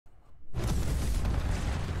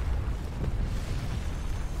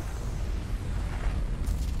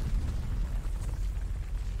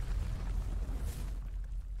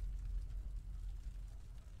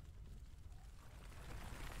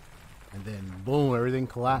Boom, everything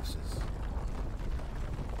collapses.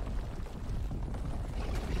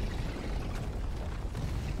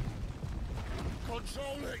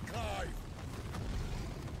 Control it, Clive!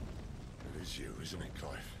 It is you, isn't it,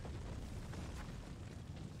 Clive?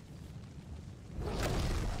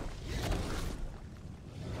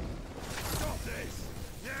 Stop this!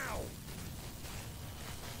 Now!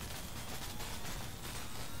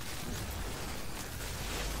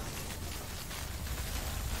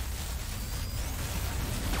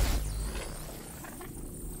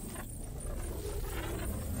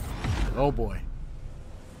 Oh boy.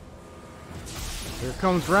 Here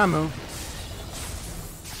comes Ramuh.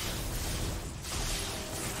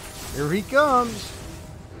 Here he comes.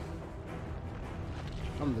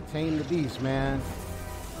 I'm to tame the beast, man.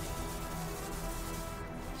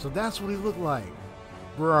 So that's what he looked like.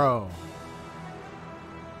 Bro.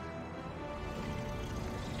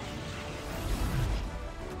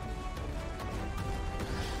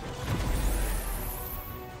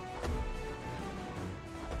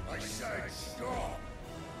 I said stop!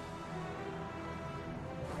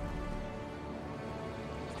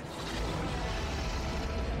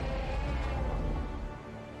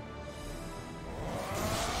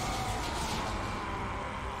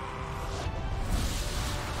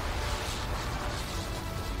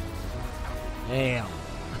 Damn.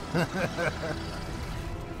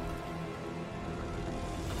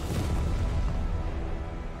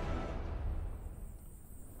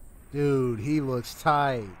 Dude, he looks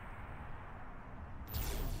tight.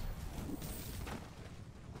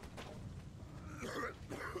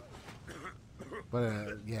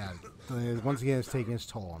 But yeah, once again, it's taking its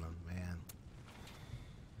toll on him, man.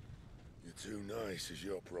 You're too nice is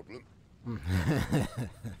your problem.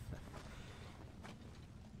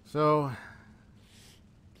 So,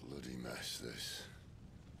 Bloody mess, this.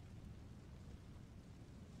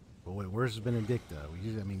 but wait, where's Benedikta?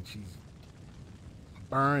 I mean, she's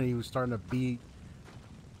burned. He was starting to beat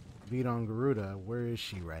on Garuda. Where is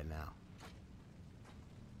she right now?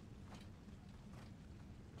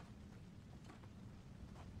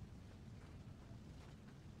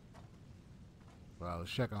 Well,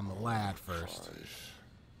 let's check on the lad first.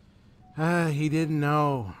 He didn't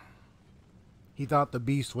know. He thought the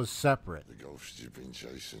beast was separate. The ghost you've been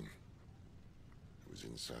chasing. It was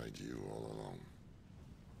inside you all along.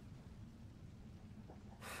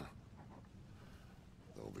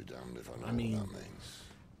 They'll be damned if I know what that means.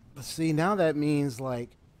 See, now that means, like...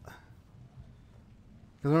 Because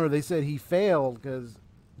remember, they said he failed because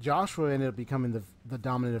Joshua ended up becoming the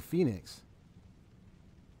dominant Phoenix.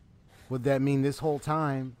 Would that mean this whole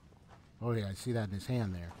time... Oh, yeah, I see that in his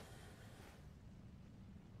hand there.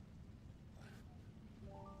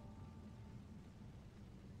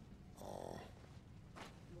 Oh.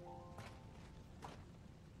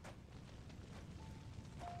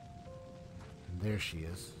 And there she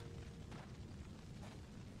is.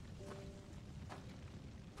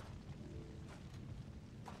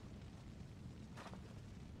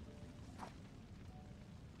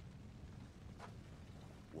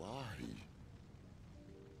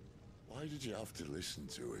 Why did you have to listen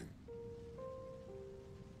to him?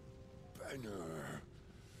 Benner.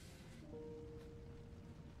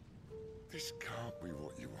 This can't be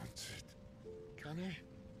what you wanted, can it?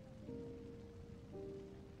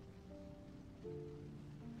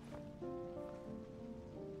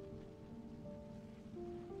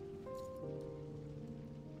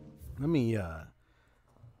 Let me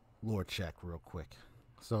lore check real quick.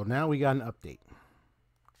 So now we got an update.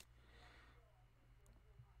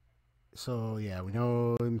 So yeah, we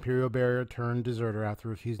know Imperial Barrier turned deserter after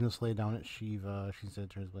refusing to slay down at Shiva. She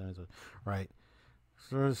said turns right.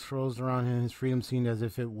 So strolls around him, his freedom seemed as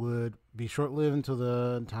if it would be short-lived until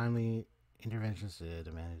the timely intervention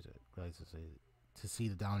demanded to see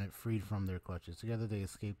the dominant freed from their clutches. Together they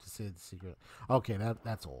escaped to Sid's secret. Okay,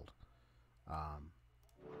 that's old.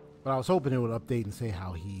 But I was hoping it would update and say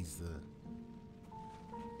how he's the...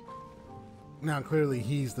 Now clearly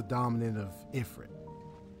he's the dominant of Ifrit.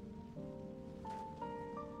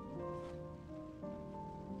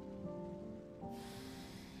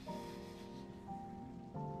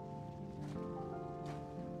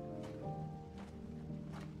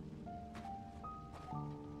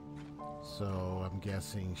 So I'm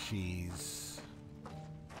guessing she's